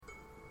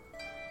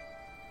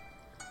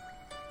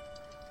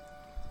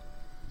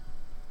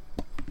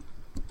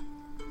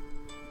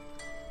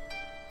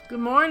Good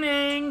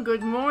morning,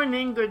 good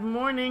morning, good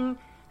morning.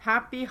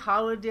 Happy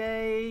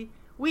holiday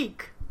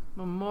week,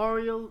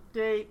 Memorial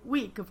Day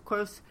week. Of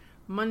course,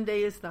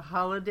 Monday is the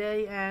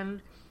holiday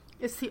and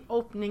it's the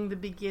opening, the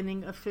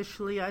beginning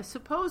officially, I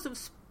suppose, of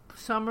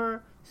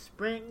summer,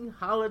 spring,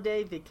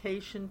 holiday,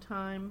 vacation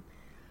time.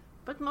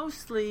 But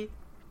mostly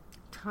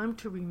time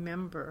to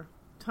remember,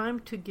 time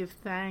to give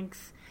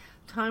thanks,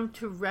 time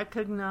to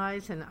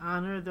recognize and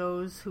honor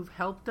those who've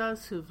helped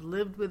us, who've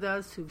lived with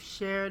us, who've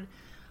shared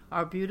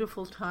our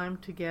beautiful time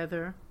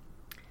together.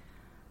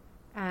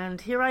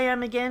 And here I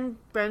am again,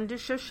 Brenda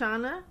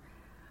Shoshana,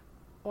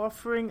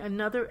 offering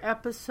another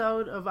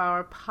episode of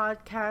our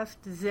podcast,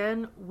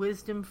 Zen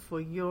Wisdom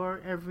for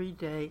Your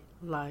Everyday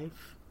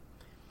Life.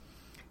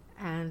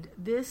 And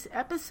this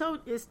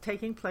episode is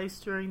taking place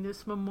during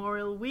this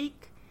Memorial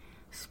Week,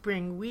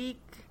 Spring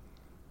Week.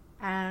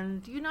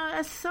 And,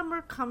 as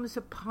summer comes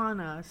upon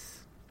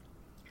us,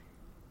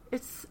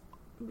 it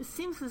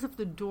seems as if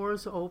the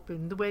doors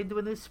open. The way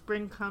when the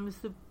spring comes,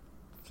 the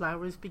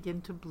flowers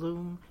begin to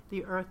bloom,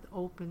 the earth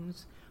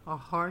opens, our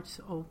hearts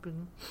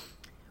open.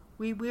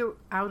 We're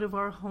out of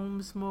our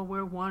homes more,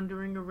 we're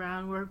wandering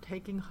around, we're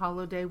taking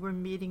holiday, we're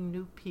meeting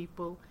new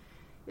people.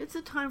 It's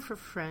a time for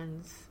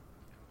friends,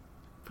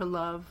 for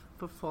love,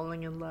 for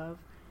falling in love,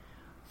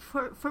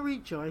 for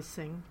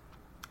rejoicing.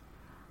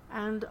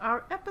 And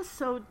our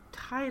episode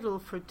title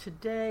for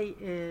today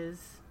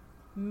is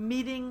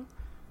Meeting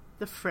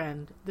the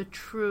Friend, the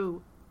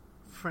True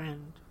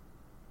Friend.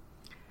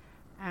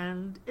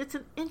 And it's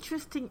an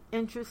interesting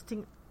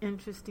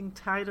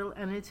title,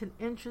 and it's an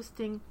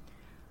interesting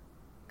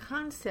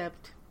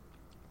concept.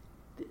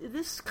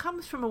 This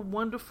comes from a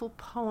wonderful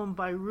poem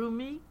by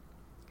Rumi,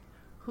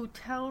 who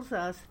tells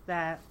us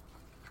that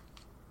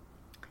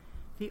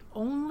the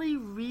only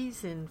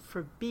reason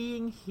for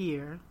being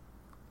here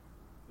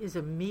is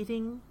a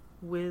meeting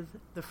with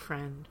the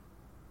friend.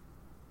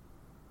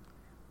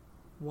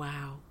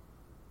 Wow.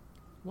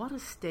 What a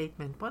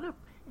statement. What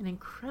an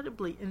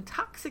incredibly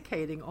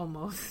intoxicating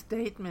almost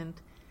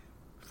statement.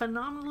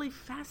 Phenomenally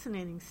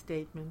fascinating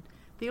statement.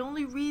 The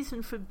only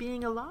reason for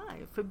being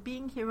alive, for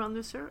being here on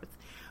this earth,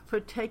 for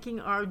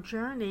taking our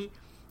journey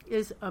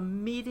is a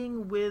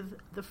meeting with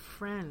the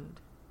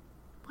friend.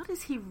 What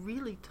is he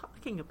really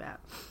talking about?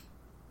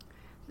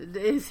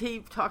 Is he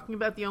talking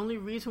about the only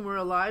reason we're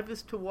alive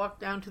is to walk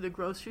down to the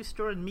grocery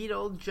store and meet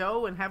old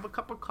Joe and have a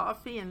cup of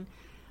coffee and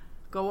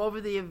go over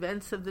the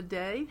events of the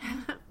day?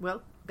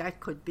 Well,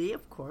 that could be,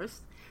 of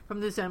course. From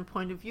the Zen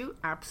point of view,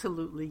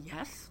 absolutely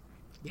yes.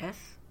 Yes.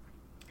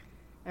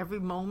 Every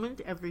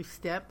moment, every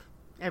step,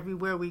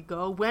 everywhere we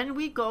go, when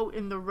we go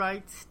in the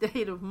right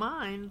state of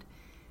mind,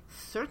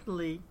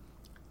 certainly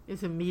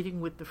is a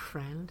meeting with the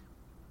friend.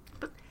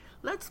 But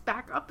let's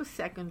back up a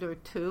second or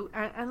two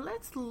and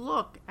let's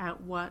look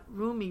at what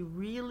Rumi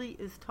really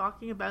is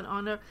talking about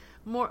on a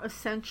more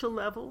essential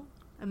level,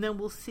 and then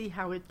we'll see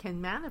how it can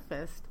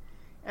manifest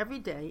every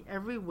day,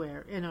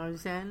 everywhere in our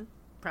Zen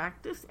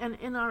practice and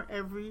in our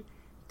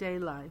everyday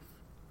life.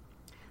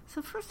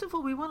 So first of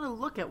all, we want to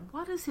look at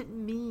what does it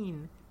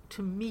mean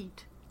to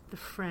meet the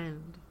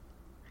friend.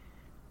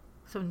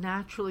 So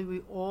naturally, we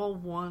all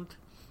want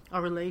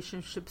our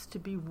relationships to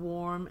be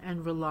warm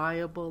and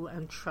reliable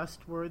and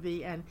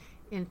trustworthy and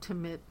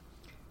intimate.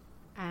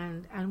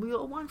 And we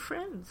all want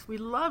friends. We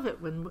love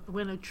it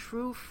when a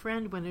true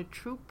friend, when a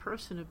true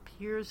person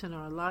appears in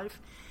our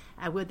life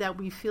and with that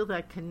we feel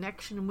that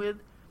connection with.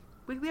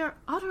 We are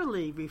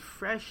utterly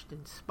refreshed,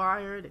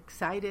 inspired,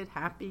 excited,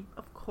 happy.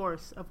 Of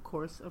course.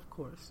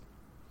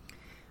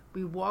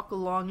 We walk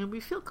along and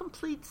we feel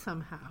complete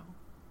somehow.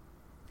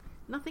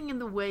 Nothing in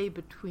the way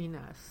between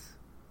us.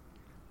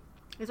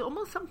 It's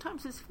almost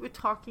sometimes as if we're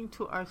talking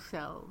to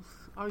ourselves,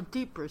 our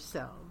deeper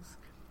selves,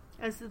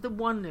 as the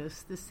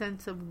oneness, the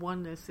sense of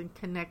oneness and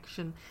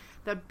connection.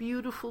 That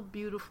beautiful,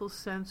 beautiful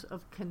sense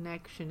of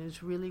connection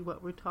is really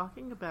what we're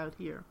talking about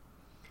here.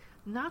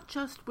 Not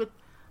just with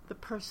the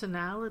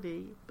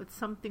personality, but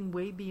something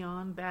way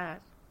beyond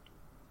that.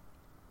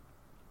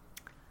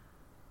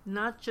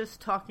 Not just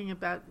talking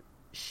about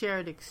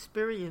shared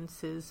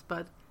experiences,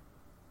 but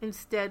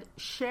instead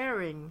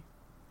sharing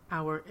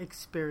our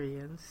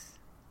experience.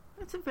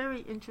 That's a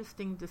very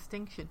interesting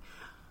distinction.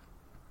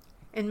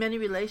 In many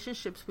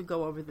relationships, we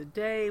go over the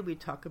day, we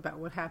talk about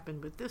what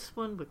happened with this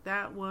one, with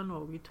that one,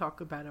 or we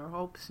talk about our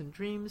hopes and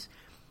dreams.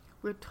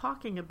 We're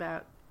talking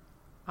about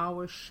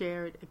our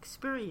shared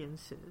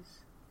experiences.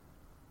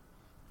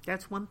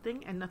 That's one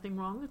thing, and nothing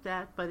wrong with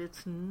that, but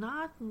it's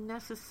not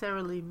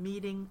necessarily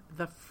meeting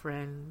the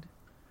friend.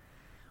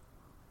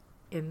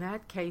 In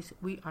that case,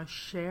 we are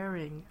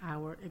sharing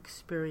our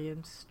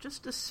experience,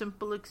 just a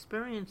simple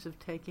experience of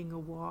taking a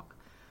walk,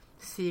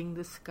 seeing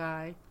the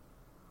sky.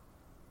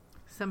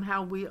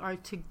 Somehow we are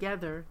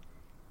together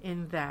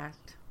in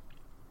that.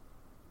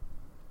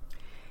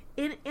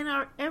 In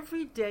our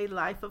everyday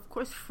life, of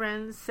course,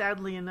 friends,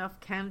 sadly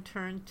enough, can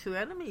turn to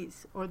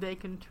enemies, or they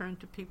can turn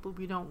to people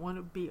we don't want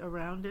to be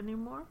around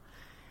anymore.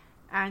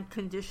 And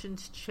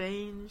conditions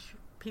change,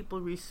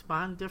 people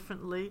respond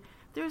differently.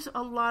 there's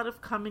a lot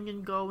of coming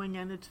and going,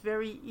 and it's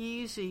very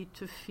easy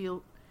to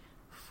feel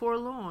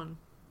forlorn,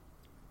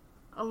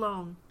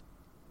 alone.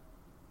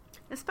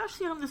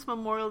 Especially on this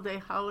Memorial Day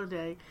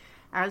holiday,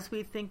 as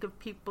we think of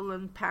people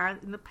in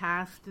the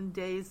past and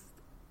days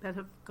that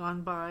have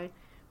gone by,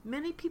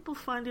 many people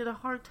find it a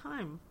hard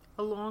time,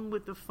 along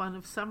with the fun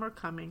of summer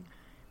coming.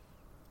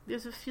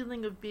 There's a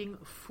feeling of being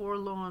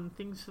forlorn.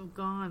 Things have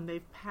gone,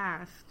 they've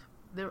passed,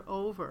 they're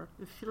over,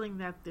 the feeling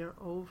that they're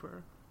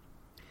over.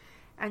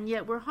 And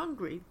yet we're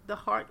hungry. The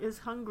heart is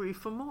hungry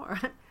for more.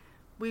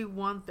 We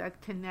want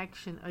that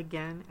connection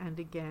again and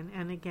again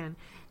and again.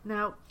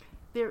 Now,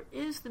 there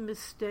is the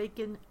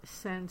mistaken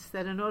sense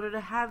that in order to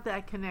have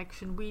that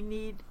connection, we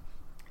need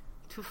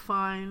to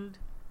find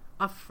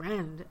a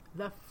friend,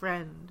 the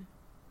friend.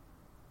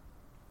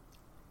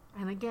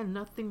 And again,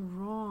 nothing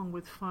wrong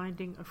with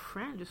finding a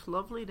friend. It's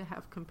lovely to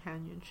have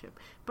companionship.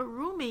 But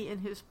Rumi, in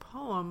his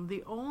poem,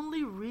 the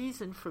only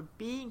reason for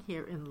being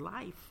here in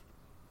life,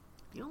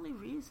 the only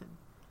reason,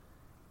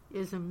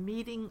 is a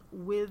meeting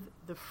with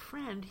the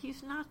friend.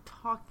 He's not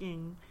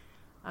talking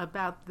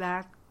about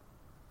that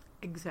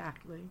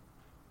exactly.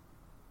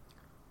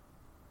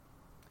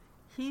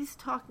 He's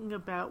talking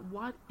about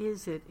what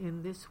is it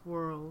in this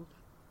world,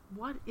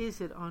 what is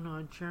it on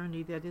our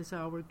journey that is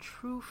our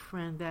true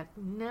friend, that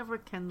never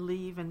can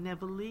leave and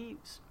never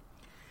leaves,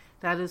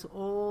 that is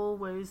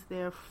always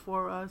there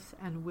for us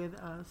and with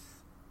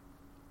us,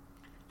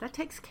 that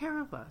takes care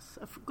of us.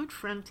 A good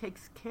friend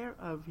takes care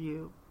of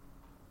you,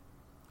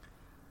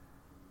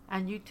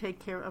 and you take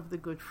care of the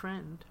good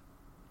friend.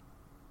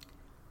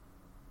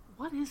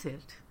 What is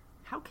it?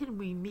 How can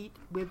we meet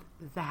with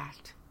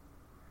that?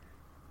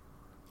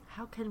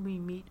 How can we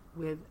meet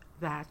with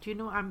that? You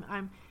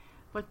know,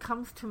 what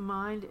comes to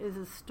mind is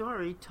a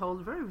story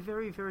told, very,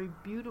 very, very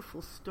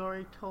beautiful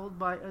story told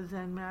by a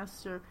Zen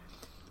master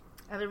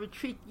at a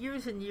retreat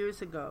years and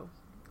years ago.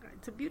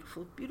 It's a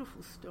beautiful,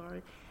 beautiful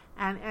story.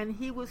 And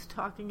he was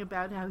talking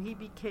about how he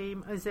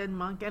became a Zen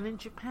monk. And in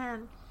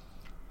Japan,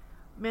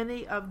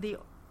 many of the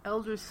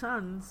elder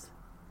sons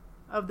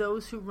of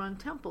those who run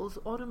temples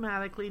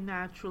automatically,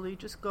 naturally,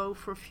 just go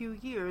for a few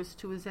years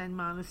to a Zen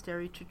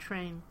monastery to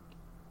train.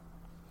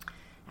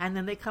 And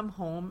then they come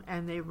home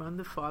and they run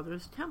the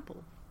father's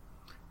temple.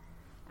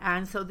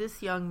 And so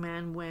this young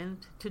man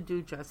went to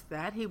do just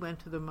that. He went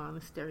to the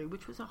monastery,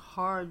 which was a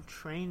hard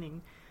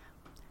training,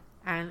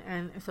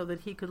 and so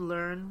that he could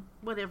learn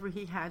whatever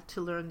he had to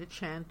learn, the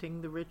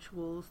chanting, the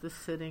rituals, the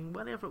sitting,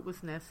 whatever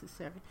was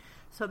necessary,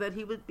 so that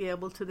he would be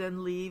able to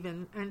then leave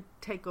and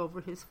take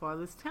over his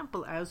father's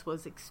temple, as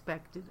was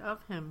expected of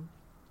him.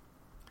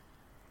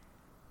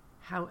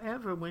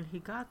 However, when he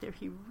got there,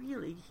 he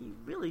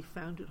really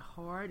found it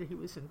hard. He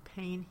was in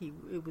pain.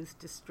 It was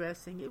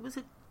distressing. It was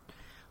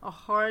a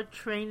hard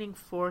training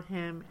for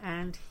him,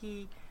 and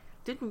he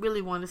didn't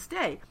really want to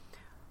stay.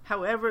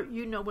 However,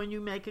 you know, when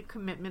you make a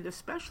commitment,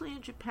 especially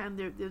in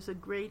Japan, there's a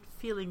great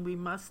feeling we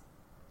must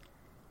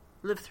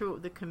live through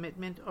the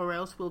commitment, or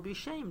else we'll be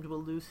shamed.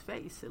 We'll lose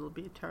face. It'll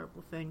be a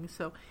terrible thing.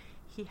 So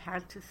he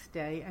had to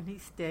stay, and he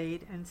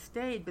stayed and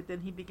stayed. But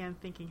then he began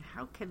thinking,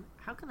 how can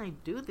I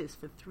do this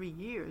for 3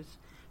 years?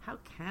 How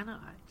can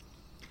I?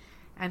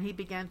 And he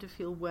began to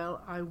feel,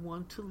 well, I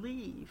want to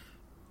leave.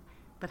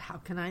 But how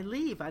can I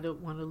leave? I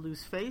don't want to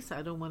lose face.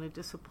 I don't want to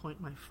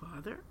disappoint my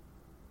father.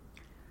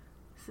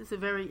 This is a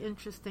very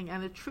interesting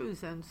and a true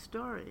Zen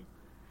story.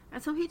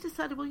 And so he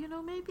decided, well, you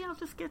know, maybe I'll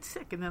just get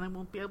sick and then I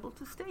won't be able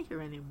to stay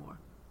here anymore.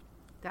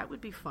 That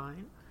would be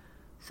fine.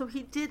 So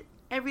he did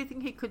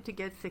everything he could to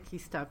get sick. He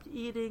stopped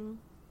eating.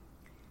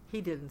 He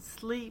didn't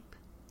sleep.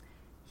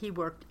 He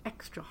worked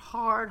extra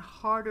hard,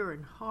 harder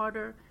and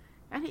harder.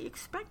 And he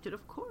expected,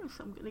 of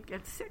course, I'm going to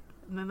get sick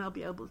and then I'll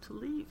be able to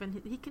leave.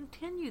 And he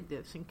continued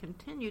this and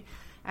continued.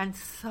 And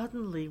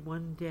suddenly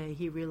one day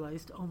he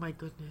realized, oh my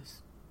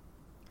goodness,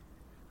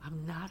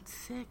 I'm not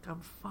sick.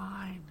 I'm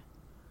fine.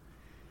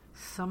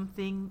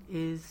 Something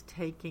is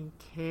taking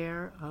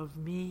care of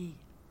me.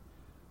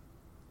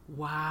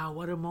 Wow,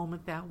 what a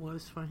moment that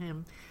was for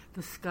him.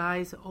 The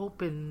skies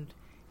opened.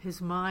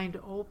 His mind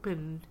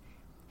opened.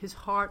 His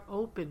heart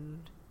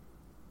opened.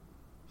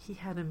 He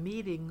had a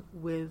meeting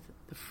with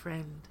the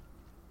friend.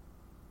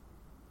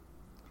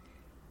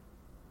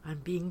 I'm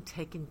being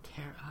taken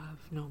care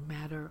of no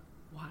matter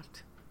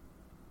what.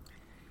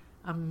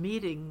 A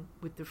meeting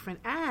with the friend.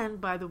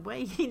 And, by the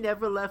way, he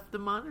never left the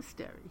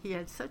monastery. He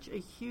had such a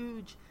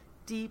huge,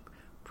 deep,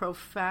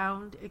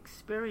 profound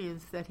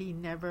experience that he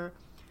never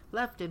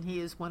left, and he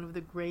is one of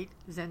the great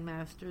Zen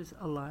masters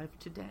alive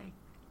today.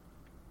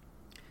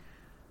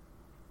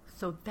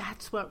 So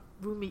that's what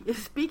Rumi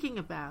is speaking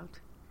about.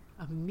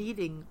 A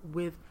meeting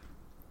with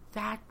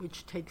that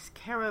which takes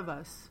care of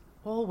us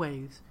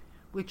always,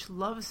 which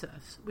loves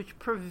us, which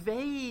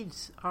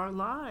pervades our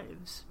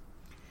lives.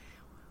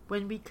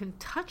 When we can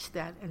touch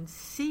that and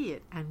see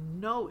it and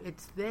know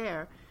it's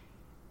there,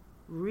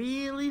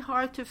 really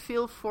hard to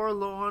feel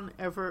forlorn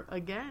ever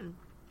again.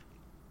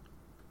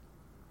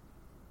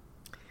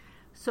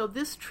 So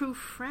this true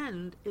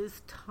friend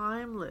is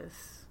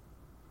timeless.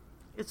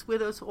 It's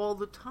with us all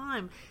the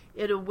time.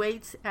 It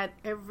awaits at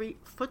every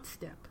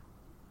footstep.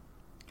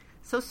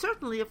 So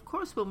certainly, of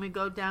course, when we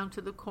go down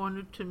to the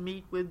corner to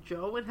meet with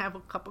Joe and have a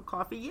cup of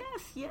coffee,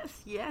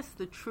 yes,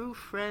 the true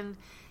friend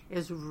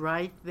is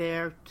right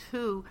there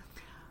too.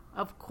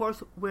 Of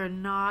course, we're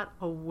not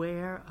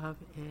aware of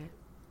it.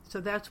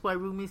 So that's why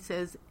Rumi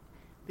says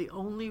the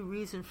only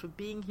reason for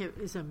being here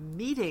is a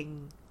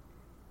meeting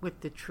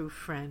with the true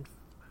friend,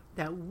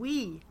 that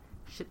we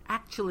should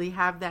actually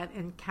have that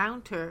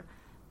encounter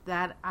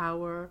that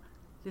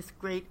this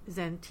great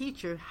Zen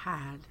teacher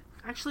had.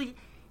 Actually,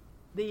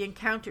 the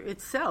encounter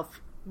itself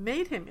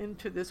made him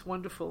into this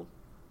wonderful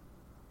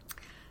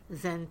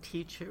Zen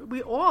teacher.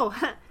 We all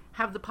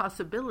have the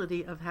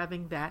possibility of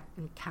having that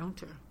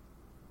encounter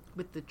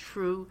with the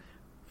true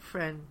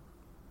friend.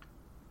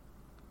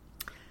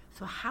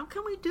 So how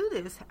can we do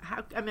this?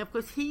 Of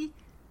course,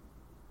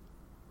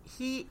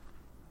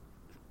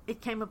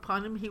 it came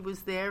upon him. He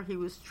was there. He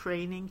was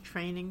training,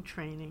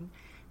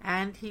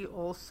 and he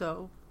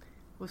also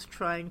was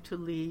trying to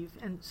leave.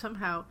 And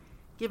somehow,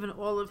 given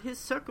all of his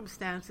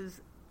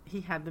circumstances,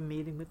 he had the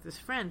meeting with this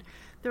friend.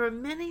 There are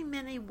many,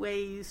 many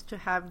ways to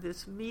have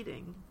this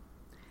meeting,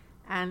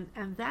 and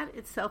that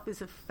itself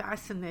is a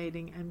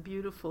fascinating and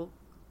beautiful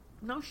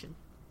notion.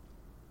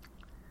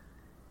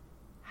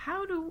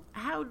 How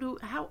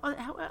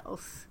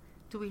else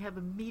do we have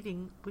a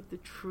meeting with the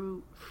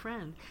true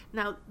friend?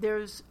 Now,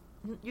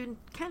 you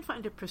can't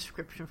find a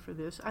prescription for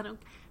this.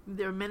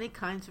 There are many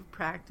kinds of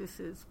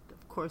practices.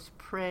 Of course,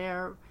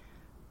 prayer,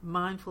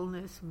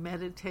 mindfulness,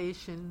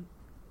 meditation,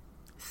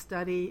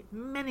 study,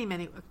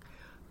 many,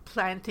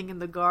 planting in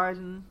the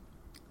garden,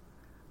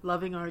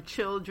 loving our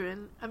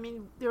children.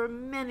 There are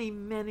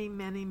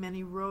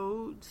many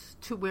roads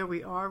to where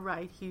we are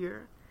right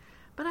here.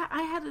 But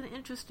I had an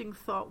interesting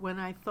thought when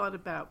I thought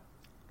about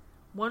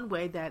one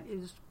way that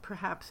is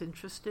perhaps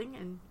interesting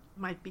and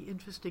might be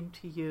interesting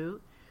to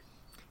you.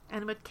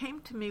 And what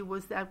came to me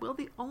was that,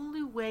 the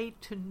only way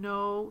to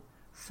know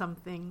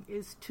something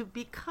is to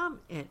become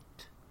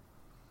it.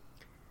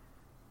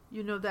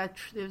 You know that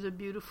there's a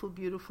beautiful,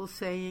 beautiful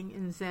saying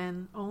in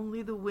Zen,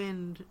 only the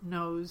wind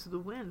knows the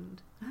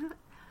wind.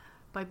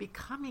 By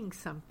becoming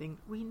something,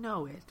 we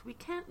know it. We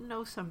can't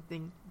know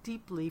something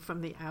deeply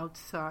from the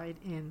outside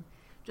in,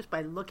 just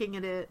by looking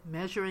at it,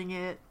 measuring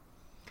it,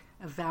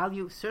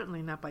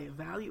 certainly not by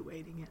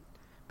evaluating it,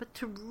 but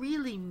to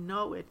really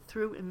know it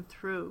through and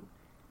through.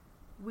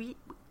 We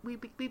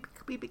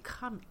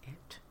become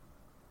it.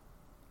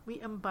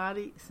 We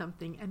embody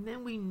something, and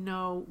then we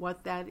know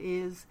what that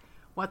is,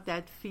 what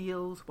that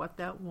feels, what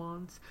that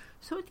wants.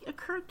 So it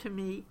occurred to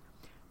me,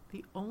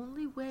 the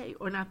only way,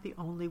 or not the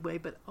only way,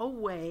 but a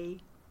way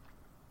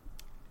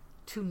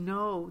to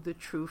know the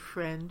true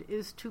friend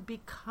is to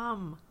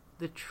become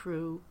the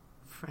true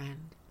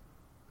friend.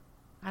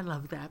 I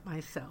love that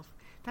myself.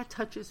 That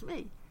touches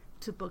me.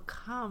 To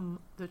become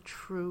the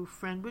true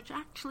friend, which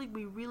actually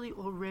we really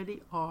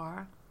already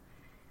are.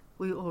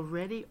 We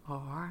already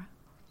are.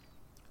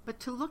 But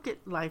to look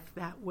at life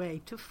that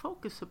way, to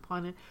focus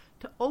upon it,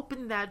 to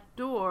open that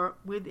door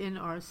within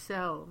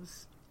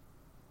ourselves.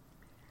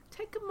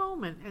 Take a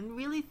moment and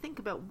really think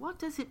about, what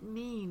does it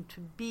mean to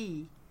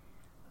be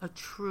a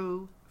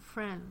true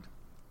friend?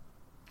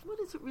 What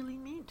does it really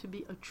mean to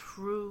be a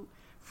true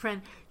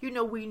friend? We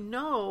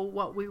know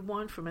what we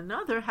want from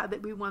another, how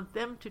that we want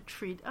them to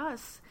treat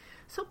us.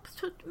 So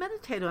to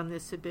meditate on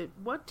this a bit.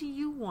 What do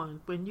you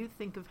want when you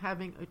think of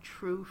having a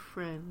true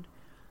friend?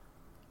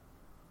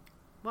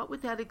 What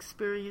would that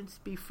experience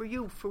be for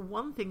you? For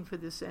one thing, for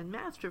the Zen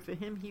master, for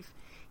him,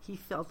 he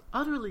felt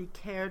utterly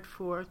cared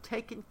for,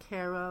 taken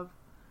care of,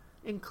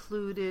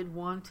 included,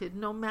 wanted,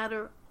 no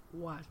matter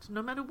what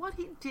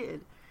he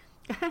did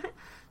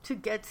to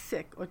get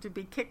sick or to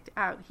be kicked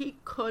out. He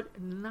could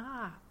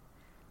not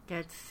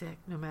get sick,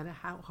 no matter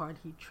how hard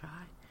he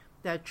tried.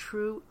 That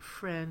true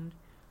friend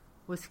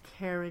was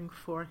caring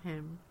for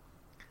him.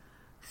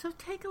 So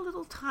take a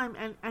little time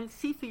and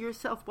see for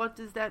yourself, what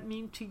does that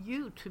mean to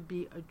you to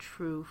be a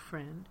true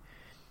friend?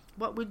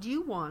 What would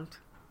you want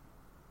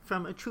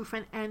from a true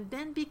friend? And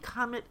then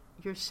become it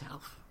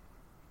yourself.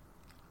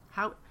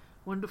 How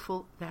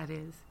wonderful that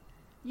is.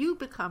 You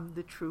become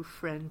the true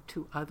friend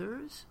to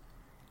others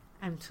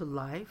and to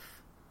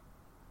life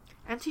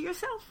and to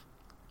yourself.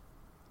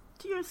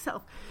 To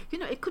yourself.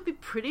 It could be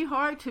pretty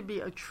hard to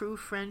be a true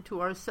friend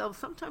to ourselves.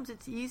 Sometimes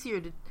it's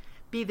easier to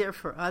be there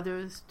for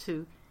others,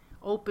 to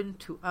open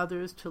to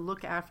others, to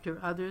look after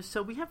others.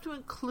 So we have to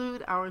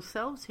include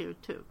ourselves here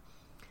too.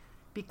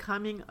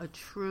 Becoming a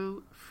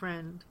true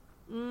friend.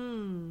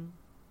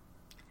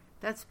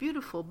 That's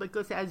beautiful,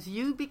 because as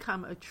you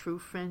become a true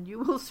friend, you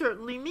will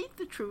certainly meet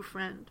the true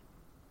friend.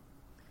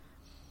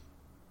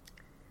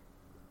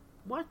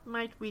 What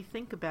might we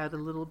think about a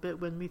little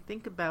bit when we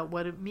think about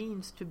what it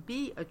means to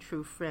be a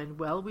true friend?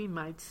 Well, we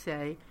might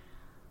say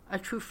a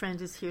true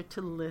friend is here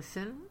to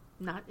listen,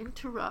 not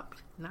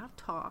interrupt, not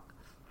talk.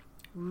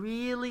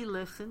 Really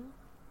listen.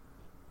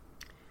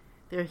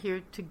 They're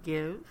here to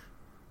give,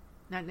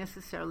 not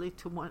necessarily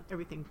to want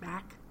everything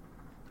back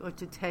or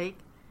to take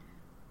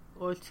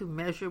or to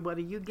measure what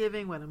are you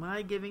giving, what am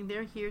I giving.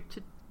 They're here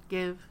to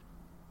give.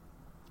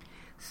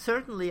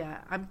 Certainly,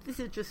 this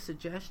is just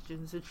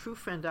suggestions. A true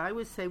friend, I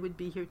would say, would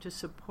be here to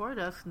support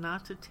us,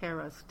 not to tear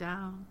us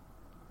down,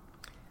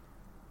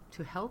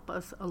 to help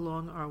us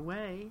along our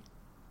way,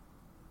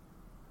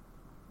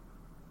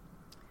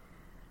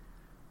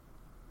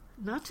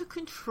 not to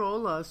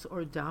control us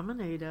or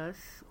dominate us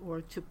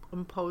or to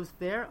impose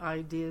their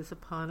ideas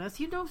upon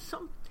us. You know,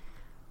 some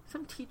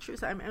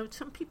teachers,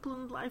 some people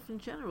in life in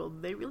general,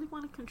 they really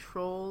want to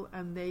control,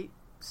 and they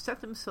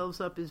set themselves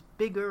up as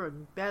bigger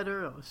and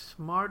better or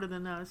smarter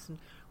than us, and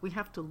we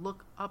have to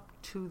look up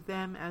to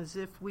them as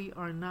if we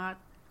are not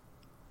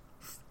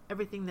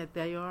everything that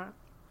they are.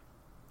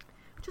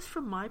 Just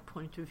from my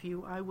point of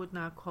view, I would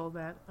not call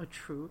that a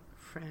true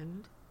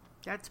friend.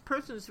 That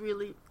person is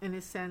really, in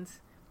a sense,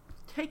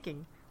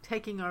 taking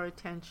our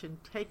attention,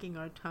 taking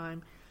our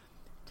time,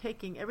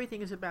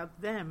 everything is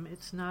about them.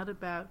 It's not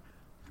about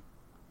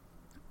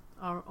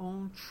our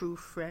own true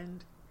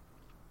friend.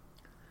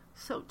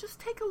 So just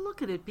take a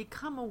look at it,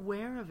 become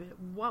aware of it.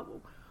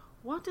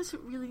 What does it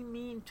really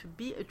mean to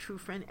be a true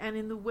friend? And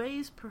in the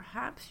ways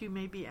perhaps you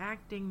may be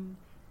acting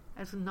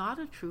as not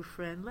a true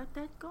friend, let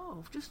that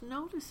go. Just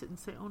notice it and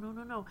say, oh,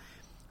 no.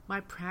 My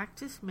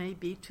practice may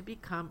be to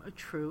become a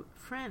true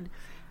friend.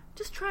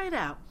 Just try it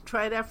out.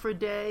 Try it out for a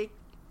day.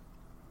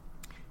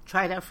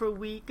 Try it out for a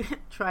week.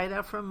 Try it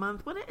out for a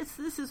month.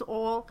 This is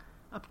all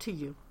up to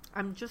you.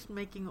 I'm just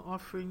making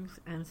offerings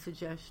and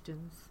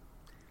suggestions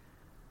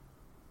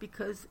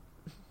because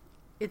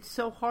it's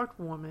so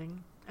heartwarming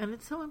and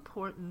it's so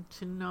important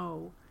to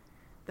know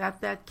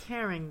that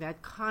caring,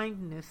 that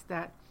kindness,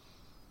 that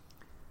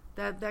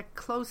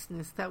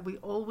closeness that we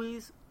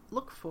always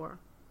look for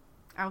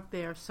out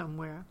there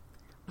somewhere,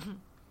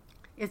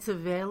 it's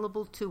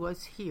available to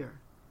us here,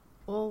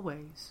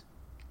 always,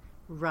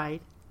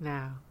 right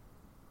now.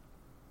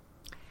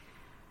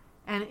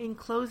 And in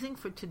closing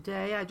for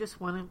today, I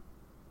just want to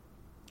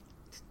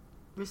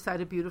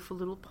recite a beautiful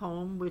little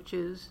poem, which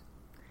is,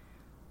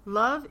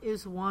 love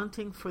is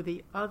wanting for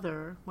the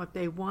other what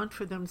they want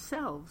for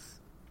themselves,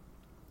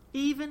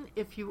 even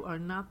if you are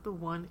not the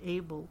one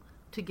able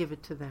to give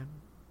it to them.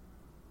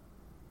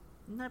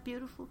 Isn't that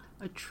beautiful?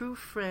 A true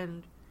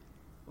friend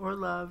or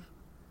love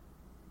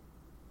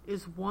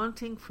is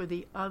wanting for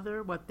the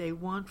other what they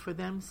want for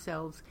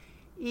themselves,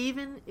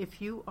 even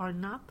if you are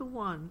not the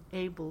one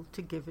able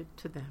to give it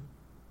to them.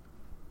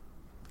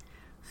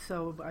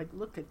 So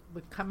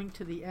we're coming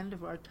to the end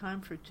of our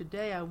time for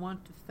today. I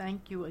want to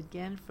thank you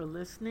again for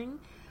listening.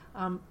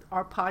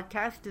 Our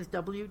podcast is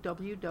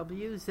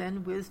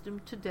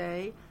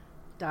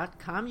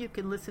www.zenwisdomtoday.com. You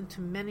can listen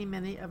to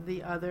many of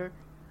the other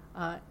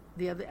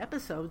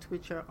episodes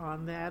which are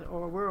on that,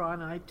 or we're on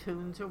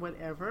iTunes or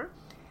whatever.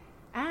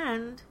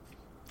 And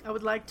I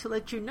would like to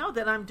let you know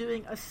that I'm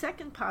doing a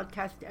second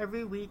podcast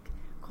every week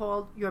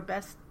called Your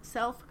Best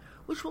Self,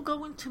 which will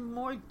go into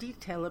more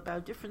detail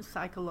about different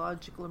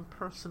psychological and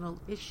personal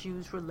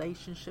issues,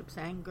 relationships,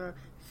 anger,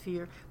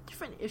 fear,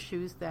 different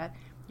issues that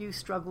you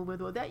struggle with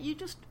or that you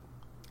just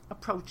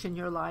approach in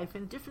your life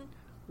in different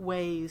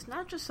ways,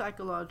 not just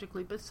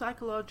psychologically, but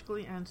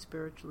psychologically and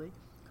spiritually,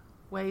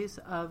 ways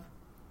of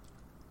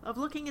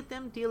looking at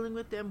them, dealing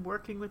with them,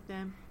 working with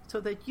them, so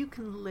that you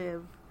can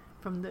live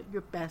from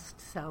your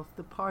best self,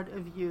 the part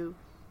of you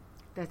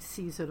that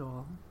sees it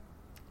all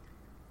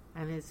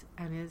and is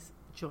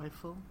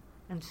joyful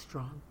and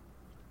strong.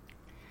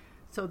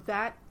 So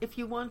that, if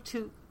you want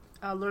to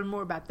learn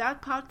more about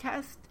that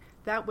podcast,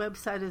 that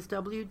website is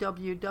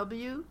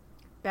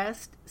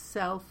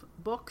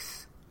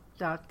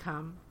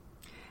www.bestselfbooks.com.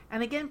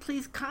 And again,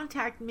 please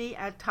contact me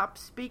at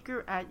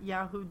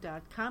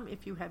topspeaker@yahoo.com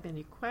if you have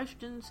any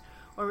questions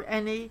or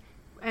any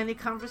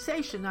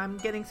conversation. I'm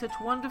getting such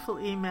wonderful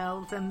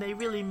emails, and they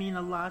really mean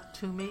a lot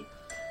to me.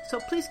 So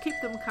please keep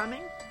them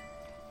coming.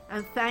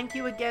 And thank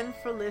you again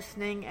for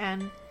listening.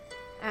 And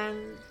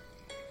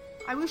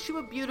I wish you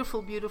a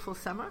beautiful, beautiful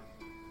summer.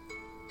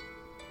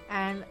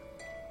 And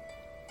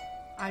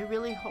I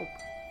really hope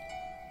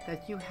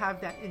that you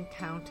have that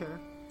encounter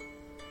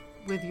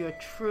with your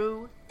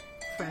true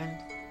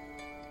friend.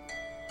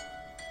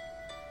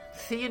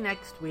 See you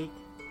next week.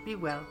 Be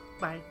well.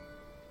 Bye.